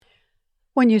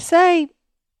When you say,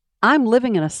 I'm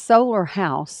living in a solar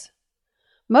house,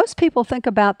 most people think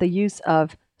about the use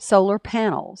of solar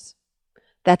panels.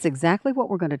 That's exactly what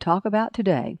we're going to talk about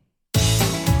today.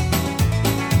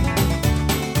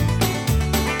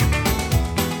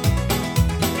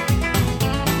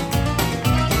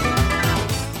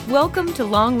 Welcome to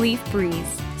Longleaf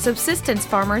Breeze, subsistence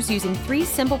farmers using 3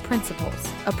 simple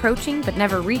principles, approaching but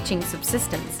never reaching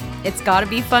subsistence. It's gotta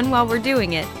be fun while we're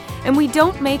doing it, and we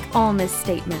don't make all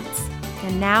misstatements.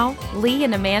 And now, Lee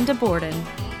and Amanda Borden.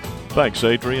 Thanks,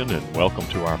 Adrian, and welcome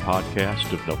to our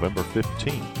podcast of November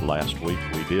 15th. Last week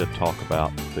we did talk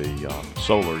about the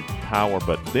solar power,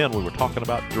 but then we were talking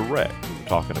about direct. We were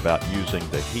talking about using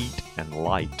the heat and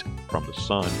light from the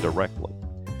sun directly.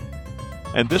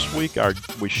 And this week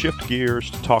we shift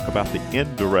gears to talk about the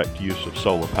indirect use of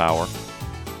solar power,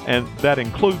 and that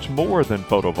includes more than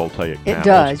photovoltaic panels. It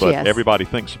does, but yes. Everybody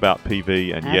thinks about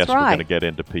PV, and That's yes, right. We're going to get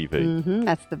into PV.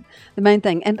 That's the main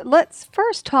thing. And let's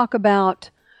first talk about,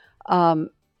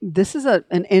 this is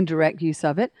an indirect use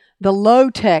of it, the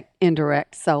low-tech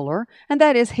indirect solar, and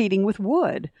that is heating with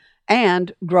wood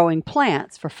and growing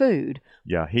plants for food.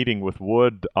 Yeah, heating with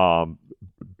wood,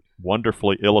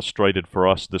 wonderfully illustrated for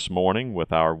us this morning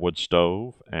with our wood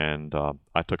stove, and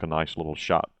I took a nice little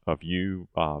shot of you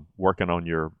working on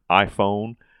your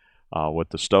iPhone with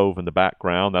the stove in the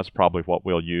background. That's probably what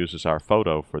we'll use as our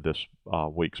photo for this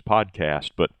week's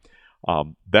podcast, but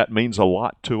that means a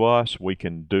lot to us. We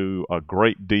can do a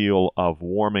great deal of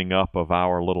warming up of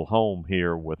our little home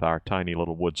here with our tiny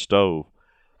little wood stove,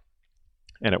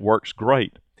 and it works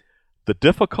great. The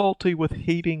difficulty with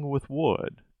heating with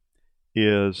wood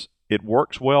is it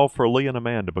works well for Lee and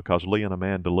Amanda because Lee and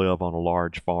Amanda live on a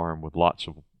large farm with lots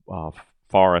of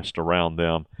forest around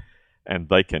them, and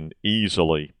they can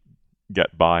easily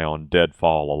get by on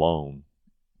deadfall alone.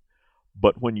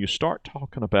 But when you start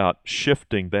talking about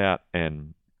shifting that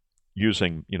and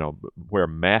using, where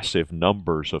massive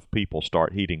numbers of people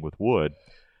start heating with wood,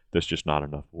 there's just not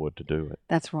enough wood to do it.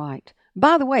 That's right.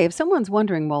 By the way, if someone's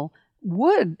wondering, well,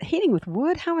 heating with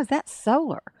wood, how is that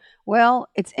solar? Well,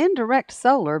 it's indirect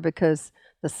solar because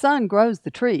the sun grows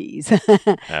the trees,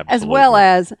 as well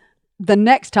as the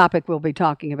next topic we'll be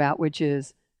talking about, which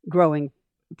is growing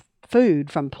food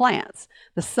from plants.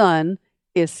 The sun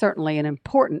is certainly an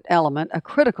important element, a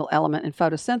critical element in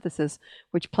photosynthesis,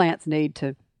 which plants need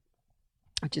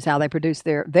which is how they produce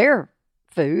their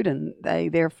food, and they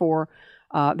therefore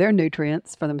their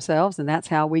nutrients for themselves, and that's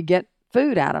how we get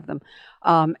food out of them.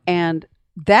 And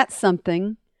that's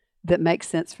something that makes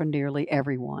sense for nearly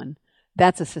everyone.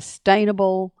 That's a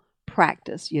sustainable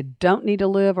practice. You don't need to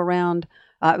live around,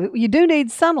 you do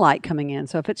need sunlight coming in.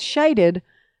 So if it's shaded,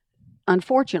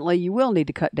 unfortunately, you will need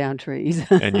to cut down trees.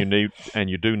 and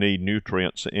you do need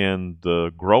nutrients in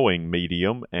the growing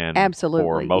medium, and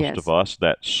absolutely, for most of us,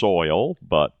 that's soil,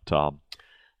 but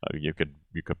you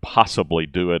could possibly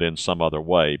do it in some other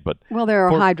way. But there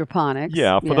are hydroponics.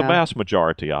 Yeah, for the vast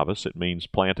majority of us, it means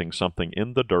planting something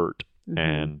in the dirt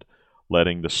and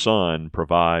letting the sun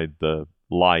provide the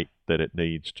light that it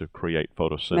needs to create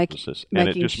photosynthesis. And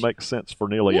it just makes sense for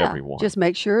nearly everyone. Just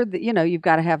make sure that, you've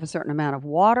got to have a certain amount of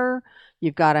water.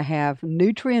 You've got to have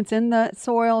nutrients in the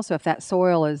soil. So if that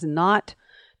soil does not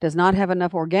have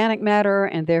enough organic matter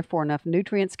and therefore enough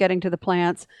nutrients getting to the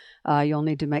plants, you'll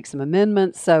need to make some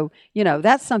amendments. So,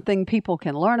 that's something people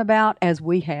can learn about, as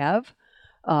we have.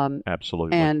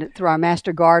 Absolutely. And through our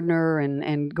Master Gardener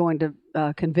and going to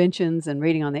conventions and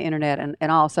reading on the internet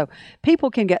and all. So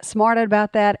people can get smart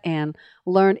about that and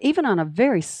learn, even on a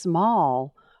very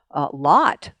small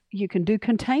lot, you can do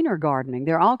container gardening.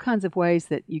 There are all kinds of ways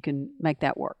that you can make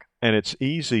that work. And it's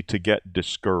easy to get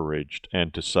discouraged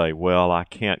and to say, well, I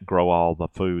can't grow all the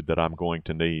food that I'm going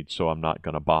to need, so I'm not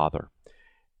going to bother.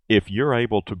 If you're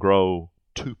able to grow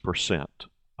 2%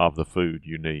 of the food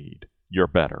you need, you're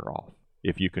better off.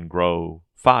 If you can grow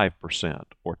 5%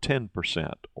 or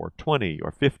 10% or 20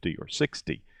 or 50 or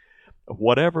 60,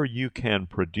 whatever you can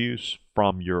produce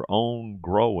from your own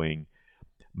growing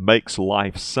makes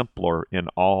life simpler in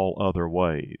all other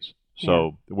ways.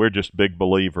 So we're just big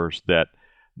believers that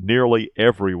nearly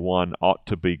everyone ought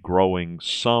to be growing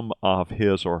some of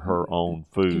his or her own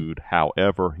food,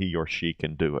 however he or she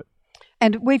can do it.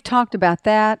 And we've talked about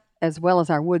that, as well as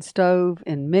our wood stove,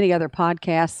 in many other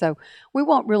podcasts. So we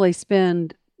won't really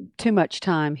spend too much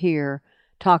time here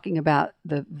talking about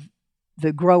the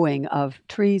growing of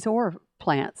trees or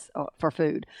plants for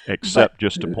food. Except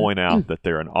just to point out that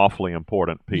they're an awfully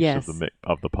important piece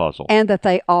of the puzzle. And that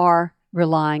they are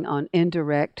relying on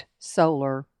indirect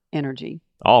solar energy.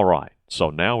 All right. So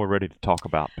now we're ready to talk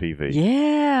about PV.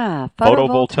 Yeah.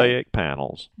 Photovoltaic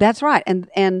panels. That's right.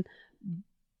 And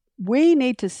we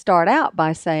need to start out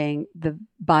by saying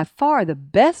by far the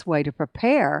best way to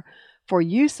prepare for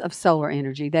use of solar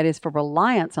energy, that is, for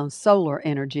reliance on solar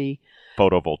energy.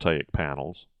 Photovoltaic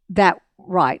panels.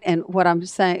 Right. And what I'm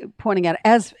pointing out,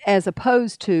 as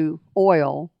opposed to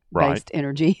oil-based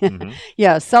energy,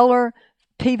 yeah, solar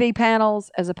PV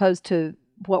panels, as opposed to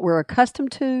what we're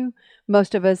accustomed to,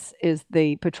 most of us, is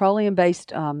the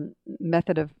petroleum-based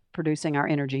method of producing our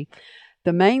energy.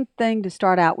 The main thing to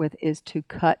start out with is to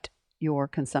cut your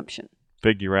consumption.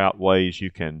 Figure out ways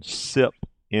you can sip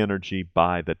energy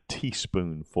by the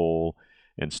teaspoonful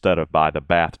instead of by the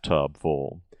bathtub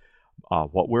full.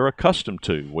 What we're accustomed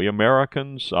to, we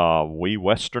Americans, we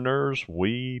Westerners,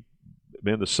 we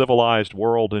in the civilized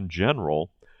world in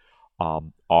general,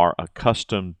 are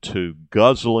accustomed to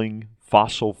guzzling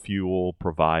fossil fuel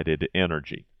provided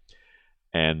energy.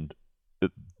 And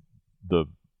the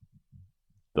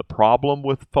problem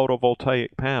with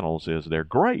photovoltaic panels is they're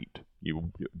great.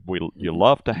 You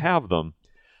love to have them,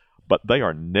 but they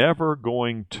are never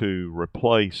going to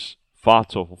replace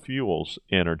fossil fuels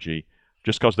energy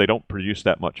just because they don't produce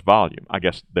that much volume. I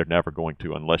guess they're never going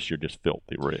to unless you're just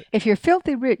filthy rich. If you're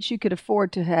filthy rich, you could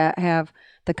afford to have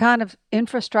the kind of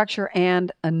infrastructure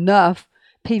and enough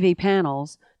PV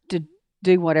panels to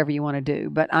do whatever you want to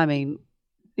do. But I mean,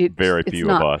 it's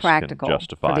not practical can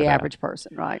justify for the that. average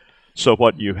person, right? So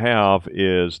what you have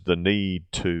is the need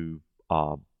to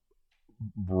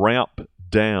ramp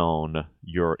down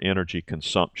your energy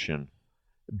consumption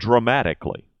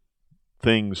dramatically.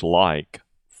 Things like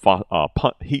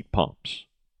heat pumps,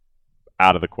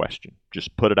 out of the question.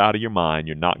 Just put it out of your mind.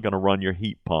 You're not going to run your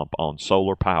heat pump on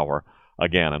solar power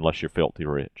again unless you're filthy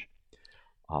rich.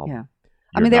 Yeah.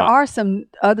 I mean, there's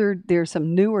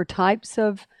some newer types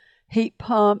of heat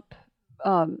pump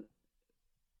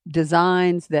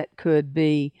designs that could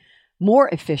be more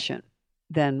efficient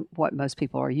than what most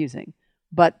people are using.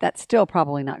 But that's still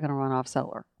probably not going to run off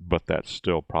solar.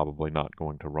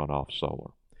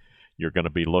 You're going to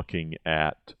be looking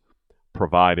at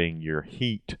providing your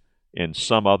heat in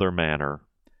some other manner,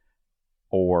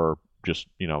 or just,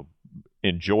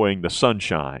 enjoying the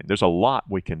sunshine. There's a lot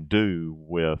we can do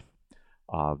with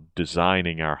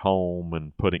designing our home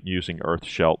and using earth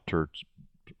sheltered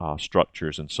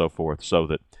structures and so forth, so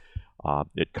that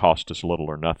it costs us little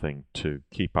or nothing to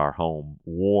keep our home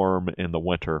warm in the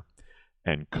winter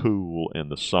and cool in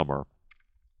the summer.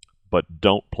 But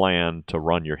don't plan to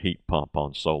run your heat pump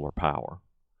on solar power.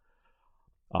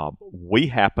 We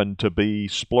happen to be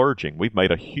splurging. We've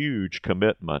made a huge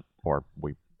commitment, or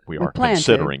we are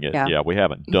considering it. Yeah, we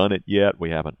haven't done it yet.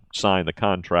 We haven't signed the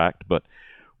contract, but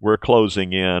we're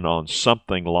closing in on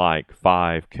something like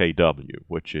 5 kW,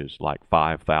 which is like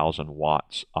 5,000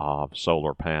 watts of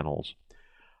solar panels.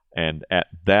 And at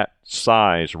that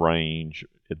size range,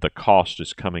 the cost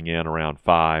is coming in around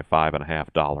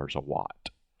 $5.50 a watt.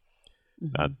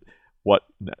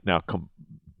 Mm-hmm.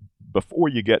 Before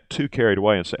you get too carried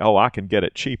away and say, "Oh, I can get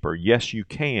it cheaper," yes, you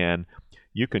can.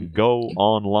 You can go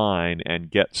online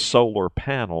and get solar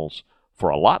panels for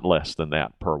a lot less than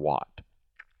that per watt.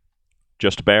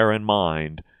 Just bear in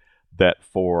mind that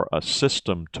for a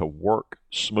system to work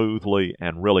smoothly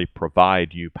and really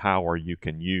provide you power you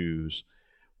can use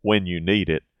when you need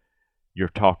it, you're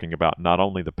talking about not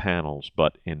only the panels,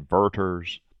 but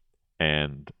inverters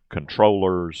and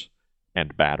controllers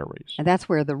and batteries. And that's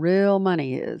where the real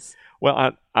money is. Well,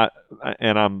 I'm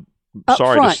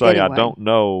sorry to say, anyway, I don't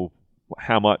know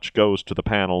how much goes to the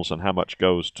panels and how much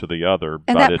goes to the other.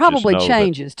 And that probably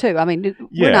changes too. I mean,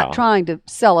 we're not trying to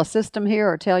sell a system here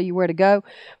or tell you where to go,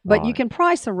 but you can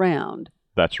price around.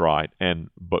 That's right.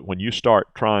 But when you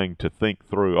start trying to think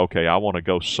through, okay, I want to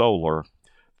go solar,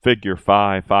 figure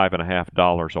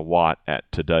 $5.50 a watt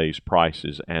at today's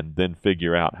prices, and then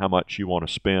figure out how much you want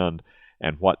to spend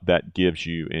and what that gives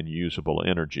you in usable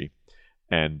energy.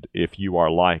 And if you are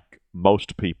like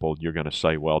most people, you're going to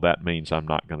say, well, that means I'm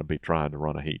not going to be trying to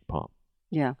run a heat pump.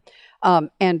 Yeah.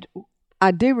 And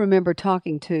I do remember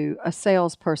talking to a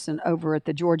salesperson over at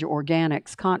the Georgia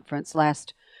Organics Conference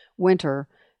last winter,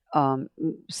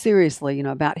 seriously,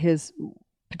 about his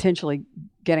potentially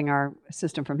getting our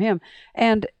system from him.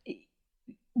 And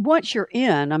once you're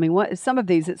in, I mean, some of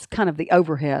these, it's kind of the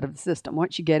overhead of the system.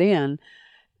 Once you get in,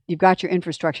 you've got your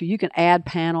infrastructure. You can add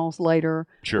panels later,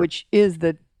 sure, which is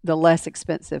the less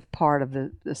expensive part of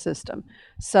the system.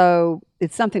 So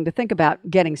it's something to think about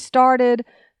getting started.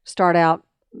 Start out,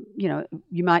 you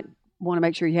might want to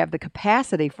make sure you have the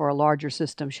capacity for a larger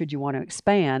system should you want to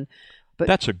expand. But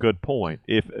that's a good point.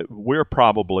 If we're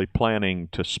probably planning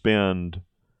to spend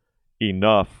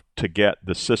enough to get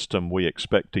the system we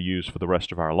expect to use for the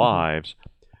rest of our lives,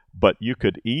 but you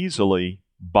could easily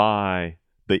buy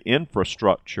the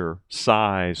infrastructure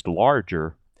sized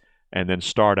larger and then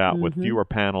start out with fewer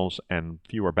panels and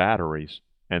fewer batteries,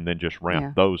 and then just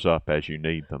ramp those up as you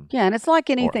need them. Yeah, and it's like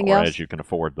anything or else. as you can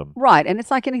afford them. Right, and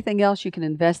it's like anything else you can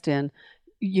invest in.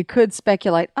 You could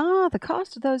speculate, the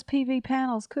cost of those PV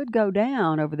panels could go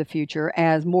down over the future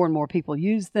as more and more people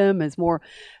use them, as more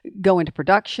go into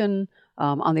production.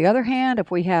 On the other hand,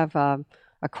 if we have a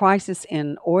crisis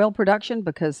in oil production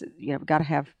because we've got to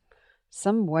have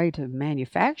some way to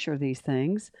manufacture these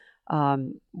things,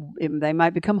 they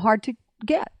might become hard to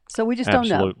get. So we just don't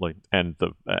know. Absolutely. And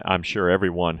I'm sure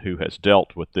everyone who has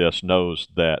dealt with this knows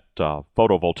that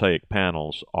photovoltaic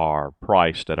panels are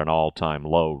priced at an all-time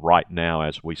low right now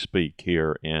as we speak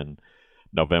here in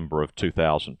November of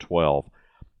 2012.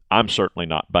 I'm certainly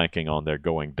not banking on their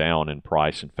going down in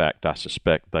price. In fact, I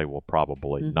suspect they will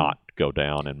probably not go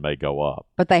down and may go up.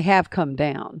 But they have come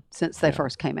down since they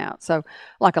first came out. So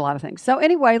like a lot of things. So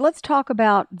anyway, let's talk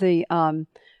about the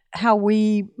how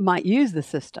we might use the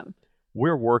system.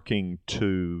 We're working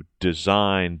to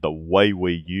design the way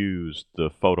we use the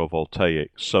photovoltaic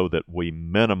so that we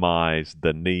minimize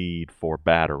the need for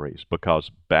batteries,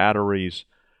 because batteries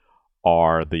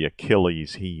are the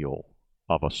Achilles heel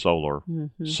of a solar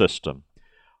system.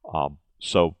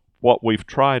 So what we've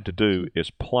tried to do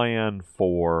is plan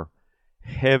for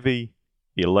heavy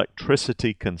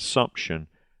electricity consumption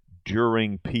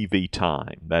during PV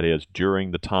time, that is, during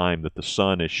the time that the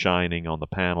sun is shining on the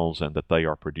panels and that they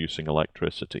are producing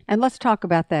electricity. And let's talk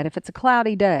about that. If it's a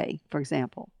cloudy day, for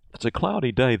example. If it's a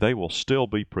cloudy day, they will still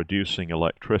be producing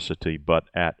electricity, but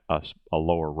at a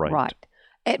lower rate. Right.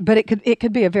 But it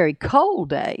could be a very cold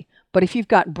day, but if you've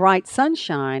got bright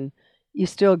sunshine, you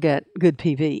still get good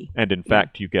PV. And in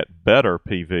fact, you get better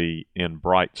PV in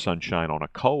bright sunshine on a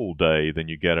cold day than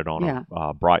you get it on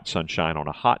a bright sunshine on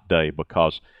a hot day,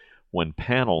 because when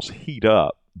panels heat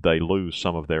up, they lose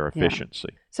some of their efficiency.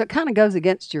 So it kind of goes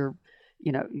against your,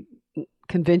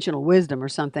 conventional wisdom or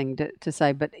something to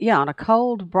say, but on a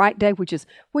cold, bright day, which is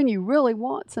when you really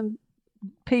want some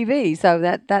PV, so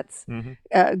that's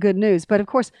good news. But of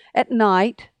course, at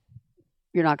night,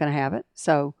 you're not going to have it.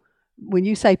 So when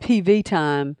you say PV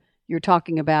time, you're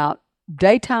talking about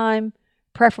daytime,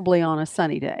 preferably on a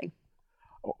sunny day.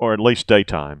 Or at least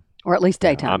daytime. Or at least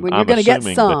daytime, when you're going to get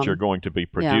some. I'm assuming that you're going to be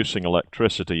producing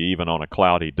electricity even on a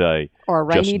cloudy day. Or a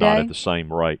rainy day. Just not at the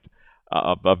same rate.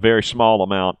 A very small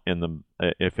amount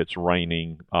if it's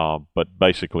raining, but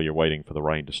basically you're waiting for the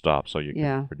rain to stop so you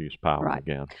can produce power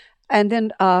again. And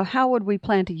then how would we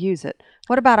plan to use it?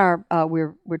 What about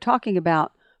we're talking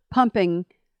about pumping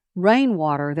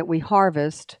rainwater that we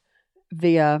harvest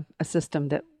via a system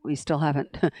that we still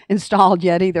haven't installed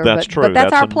yet either. That's true. But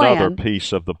that's our plan. Another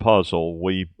piece of the puzzle.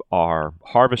 We are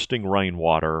harvesting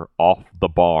rainwater off the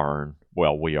barn.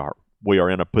 Well, we are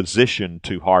in a position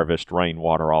to harvest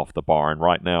rainwater off the barn.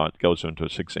 Right now it goes into a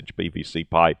 6-inch PVC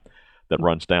pipe that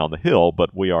runs down the hill,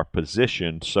 but we are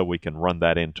positioned so we can run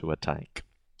that into a tank.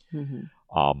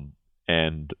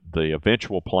 And the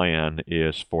eventual plan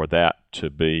is for that to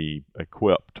be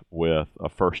equipped with a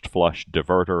first flush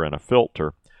diverter and a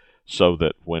filter, so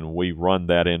that when we run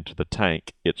that into the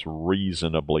tank, it's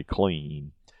reasonably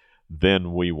clean.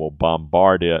 Then we will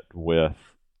bombard it with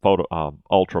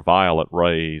ultraviolet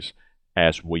rays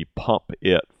as we pump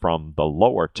it from the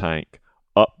lower tank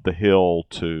up the hill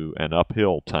to an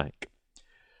uphill tank.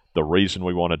 The reason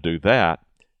we want to do that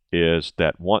is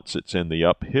that once it's in the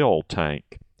uphill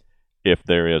tank, if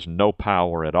there is no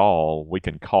power at all, we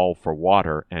can call for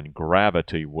water, and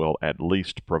gravity will at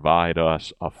least provide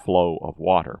us a flow of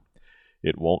water.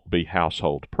 It won't be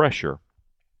household pressure,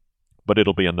 but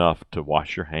it'll be enough to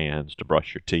wash your hands, to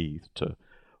brush your teeth, to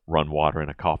run water in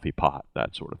a coffee pot,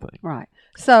 that sort of thing. Right.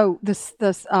 So the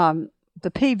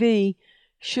PV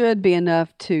should be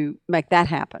enough to make that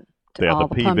happen. The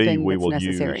PV we will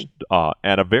use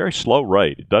at a very slow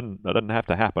rate. It doesn't have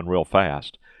to happen real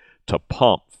fast, to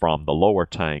pump from the lower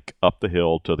tank up the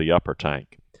hill to the upper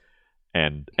tank,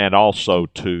 and also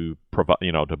to provide,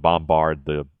 to bombard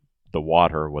the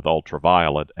water with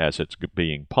ultraviolet as it's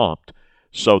being pumped,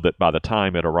 so that by the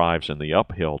time it arrives in the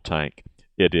uphill tank,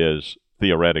 it is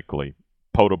theoretically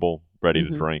potable, ready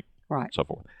to drink, so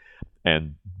forth.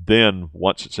 And then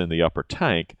once it's in the upper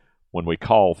tank, when we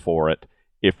call for it,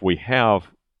 if we have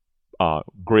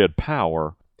grid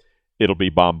power, it'll be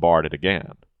bombarded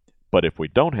again. But if we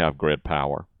don't have grid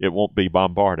power, it won't be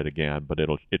bombarded again, but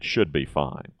it should be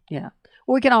fine. Yeah.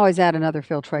 Well, we can always add another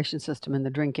filtration system in the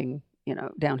drinking,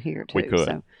 down here too. We could.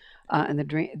 So, in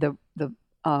the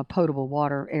potable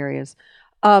water areas.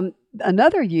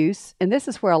 Another use, and this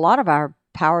is where a lot of our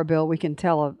power bill, we can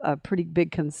tell a pretty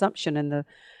big consumption in the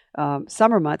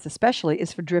summer months especially,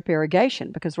 is for drip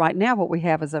irrigation, because right now what we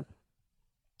have is a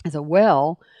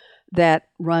well that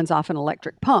runs off an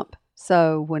electric pump.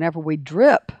 So whenever we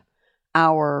drip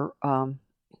our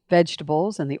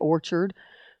vegetables in the orchard,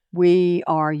 we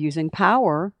are using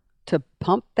power to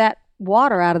pump that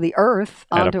water out of the earth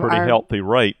at a pretty healthy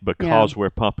rate, because Yeah. we're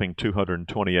pumping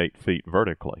 228 feet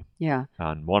vertically. Yeah.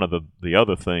 And one of the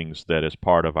other things that is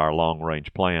part of our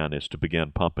long-range plan is to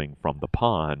begin pumping from the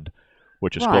pond,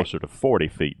 which is Right. closer to 40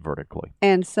 feet vertically.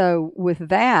 And so with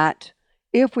that,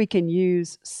 if we can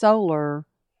use solar,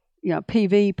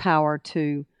 PV power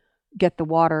to get the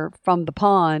water from the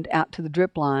pond out to the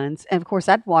drip lines, and of course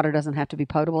that water doesn't have to be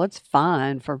potable. It's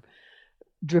fine for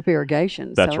drip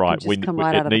irrigation. That's so right.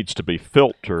 It needs to be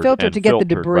filtered to get the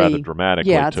debris rather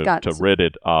dramatically Yeah, to rid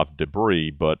it of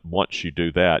debris. But once you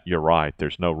do that, you're right.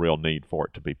 There's no real need for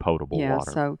it to be potable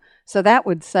water. So that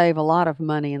would save a lot of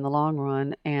money in the long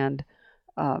run. And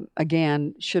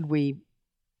again, should we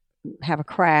have a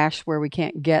crash where we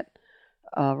can't get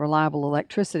reliable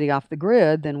electricity off the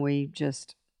grid, then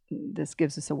this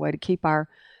gives us a way to keep our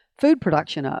food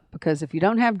production up. Because if you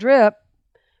don't have drip,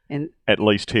 at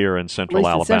least here in Central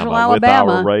Alabama, with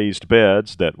our raised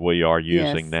beds that we are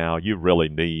using Yes. now, you really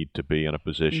need to be in a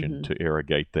position Mhm. to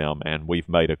irrigate them, and we've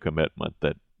made a commitment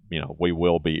that we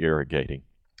will be irrigating.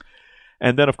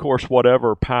 And then, of course,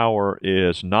 whatever power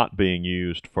is not being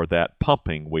used for that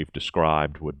pumping we've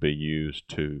described would be used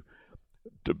to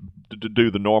do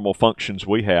the normal functions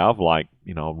we have, like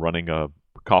running a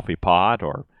coffee pot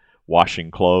or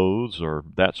washing clothes or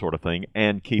that sort of thing,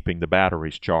 and keeping the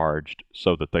batteries charged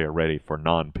so that they are ready for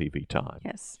non-PV time.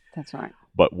 Yes, that's right.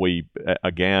 But we,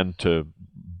 again,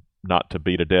 not to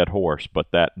beat a dead horse,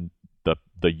 but that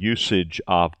the usage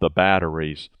of the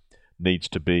batteries needs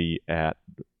to be at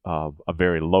a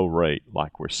very low rate,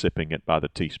 like we're sipping it by the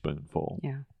teaspoonful.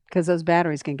 Yeah, because those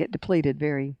batteries can get depleted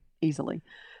very easily.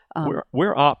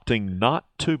 We're opting not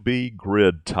to be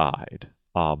grid tied.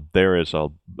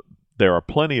 There are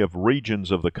plenty of regions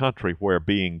of the country where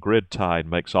being grid tied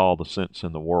makes all the sense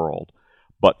in the world.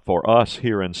 But for us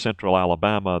here in Central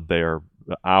Alabama,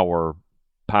 our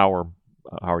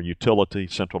utility,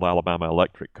 Central Alabama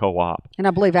Electric Co-op. And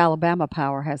I believe Alabama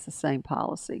Power has the same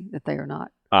policy, that they are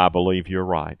not. I believe you're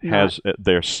right.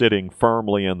 They're sitting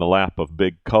firmly in the lap of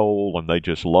big coal, and they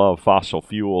just love fossil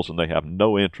fuels, and they have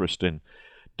no interest in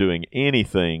doing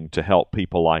anything to help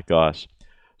people like us.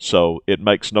 So it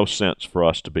makes no sense for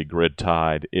us to be grid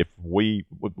tied. If we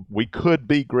could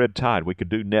be grid tied, we could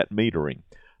do net metering.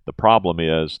 The problem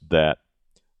is that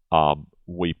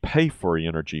we pay for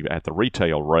energy at the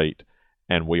retail rate,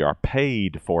 and we are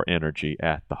paid for energy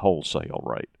at the wholesale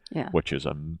rate, which is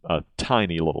a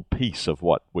tiny little piece of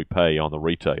what we pay on the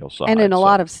retail side. And in a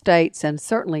lot of states, and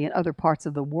certainly in other parts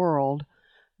of the world,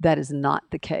 that is not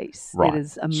the case. Right. It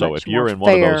is a so much if you're more in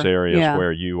one fair, of those areas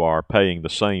where you are paying the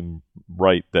same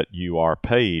rate that you are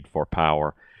paid for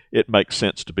power, it makes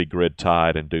sense to be grid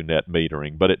tied and do net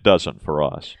metering, but it doesn't for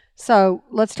us. So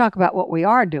let's talk about what we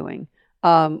are doing.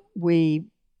 We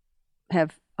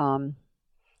have,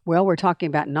 we're talking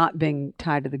about not being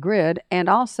tied to the grid, and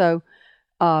also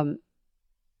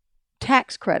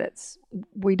tax credits.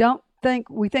 We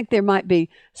think there might be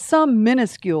some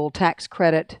minuscule tax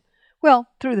credit. Well,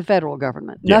 through the federal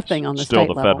government. Yes, Nothing on the still state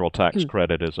level. Still, the federal tax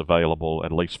credit is available,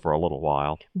 at least for a little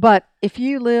while. But if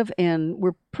you live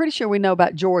we're pretty sure we know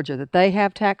about Georgia, that they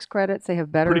have tax credits. They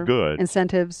have better Pretty good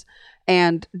incentives.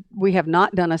 And we have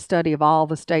not done a study of all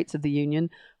the states of the union,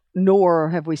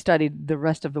 nor have we studied the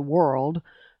rest of the world.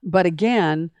 But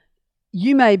again,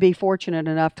 you may be fortunate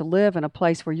enough to live in a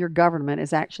place where your government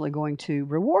is actually going to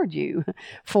reward you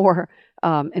for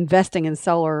investing in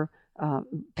solar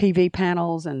PV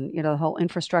panels and the whole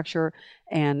infrastructure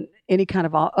and any kind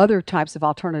of other types of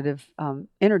alternative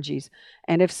energies.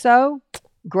 And if so,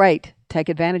 great, take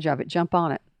advantage of it, jump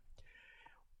on it.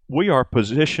 We are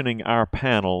positioning our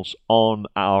panels on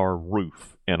our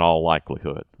roof in all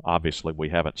likelihood. Obviously, we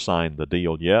haven't signed the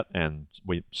deal yet, and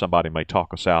somebody may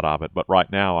talk us out of it, but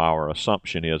right now our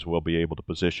assumption is we'll be able to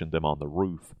position them on the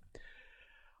roof.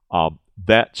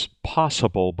 That's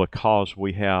possible because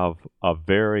we have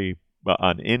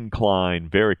an incline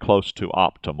very close to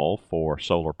optimal for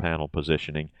solar panel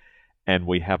positioning, and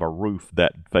we have a roof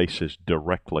that faces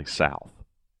directly south.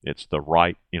 It's the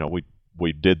right,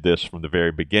 we did this from the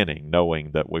very beginning,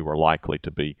 knowing that we were likely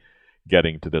to be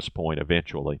getting to this point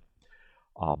eventually.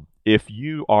 If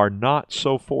you are not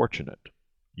so fortunate,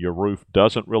 your roof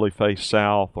doesn't really face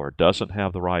south or doesn't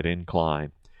have the right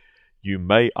incline, you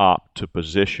may opt to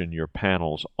position your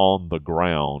panels on the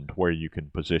ground where you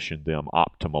can position them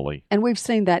optimally. And we've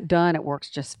seen that done. It works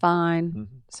just fine. Mm-hmm.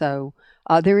 So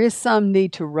There is some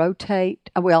need to rotate.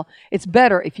 Well, it's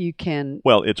better if you can.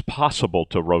 Well, it's possible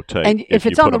to rotate. And if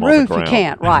it's on the roof, you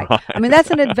can't, right. I mean,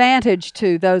 that's an advantage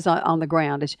to those on the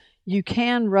ground, is you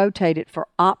can rotate it for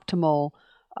optimal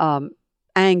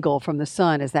angle from the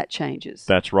sun as that changes.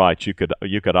 That's right. You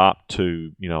could opt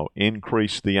to,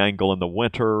 increase the angle in the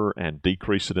winter and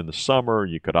decrease it in the summer.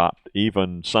 You could opt,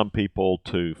 even some people,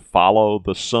 to follow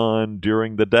the sun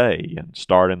during the day and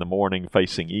start in the morning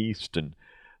facing east and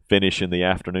finish in the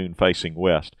afternoon facing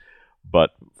west.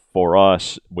 But for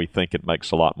us, we think it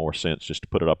makes a lot more sense just to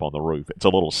put it up on the roof. It's a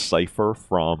little safer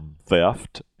from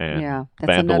theft and that's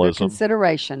vandalism. Another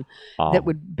consideration that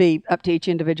would be up to each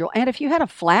individual. And if you had a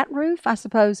flat roof, I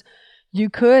suppose you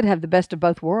could have the best of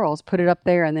both worlds, put it up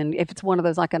there, and then if it's one of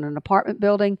those like in an apartment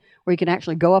building where you can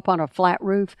actually go up on a flat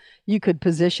roof, you could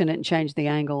position it and change the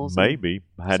angles. Maybe.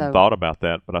 I hadn't thought about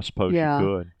that, but I suppose you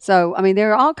could. So, I mean,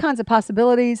 there are all kinds of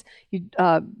possibilities. You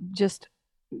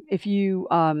if you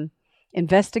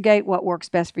investigate what works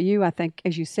best for you. I think,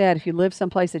 as you said, if you live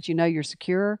someplace that you know you're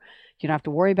secure, you don't have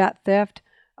to worry about theft.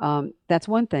 That's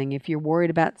one thing. If you're worried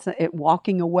about it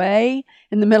walking away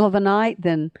in the middle of the night,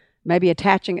 then maybe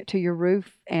attaching it to your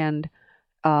roof and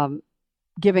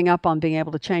giving up on being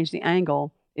able to change the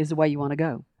angle is the way you want to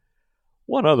go.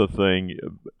 One other thing,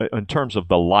 in terms of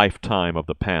the lifetime of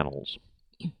the panels,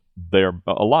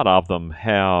 a lot of them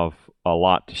have a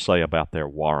lot to say about their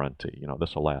warranty.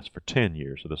 This will last for 10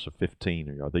 years, or this is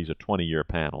 15, or these are 20-year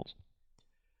panels.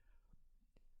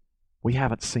 We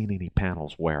haven't seen any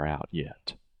panels wear out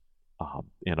yet.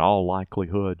 In all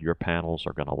likelihood, your panels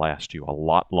are going to last you a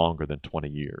lot longer than 20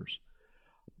 years.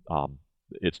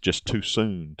 It's just too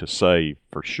soon to say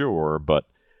for sure, but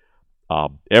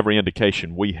every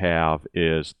indication we have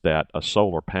is that a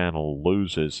solar panel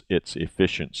loses its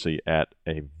efficiency at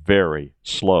a very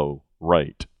slow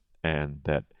rate, and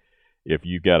that if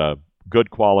you get a good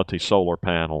quality solar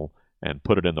panel and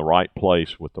put it in the right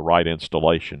place with the right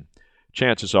installation,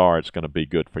 chances are it's going to be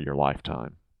good for your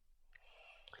lifetime.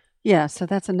 Yeah, so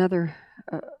that's another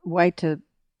way to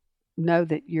know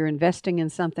that you're investing in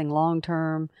something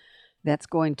long-term that's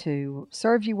going to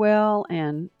serve you well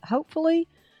and hopefully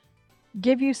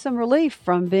give you some relief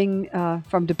from being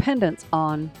from dependence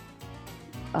on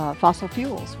fossil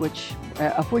fuels,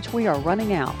 of which we are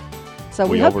running out. So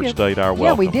we overstayed our welcome.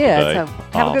 Yeah, we did. Today. So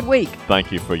have a good week.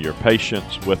 Thank you for your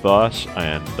patience with us,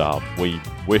 and we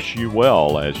wish you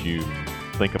well as you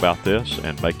think about this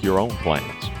and make your own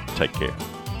plans. Take care.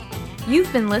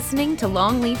 You've been listening to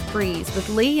Longleaf Breeze with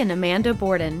Lee and Amanda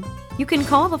Borden. You can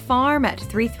call the farm at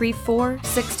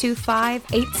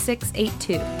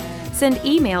 334-625-8682. Send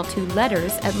email to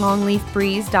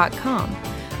letters@longleafbreeze.com.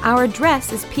 Our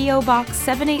address is P.O. Box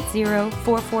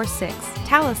 780446,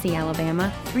 Tallahassee,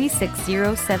 Alabama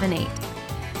 36078.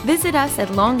 Visit us at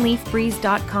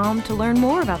longleafbreeze.com to learn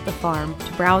more about the farm,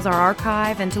 to browse our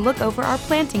archive, and to look over our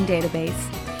planting database.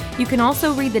 You can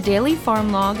also read the daily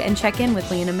farm log and check in with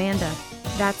Lee and Amanda.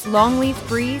 That's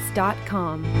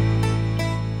longleafbreeze.com.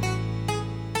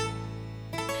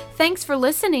 Thanks for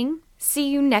listening. See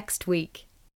you next week.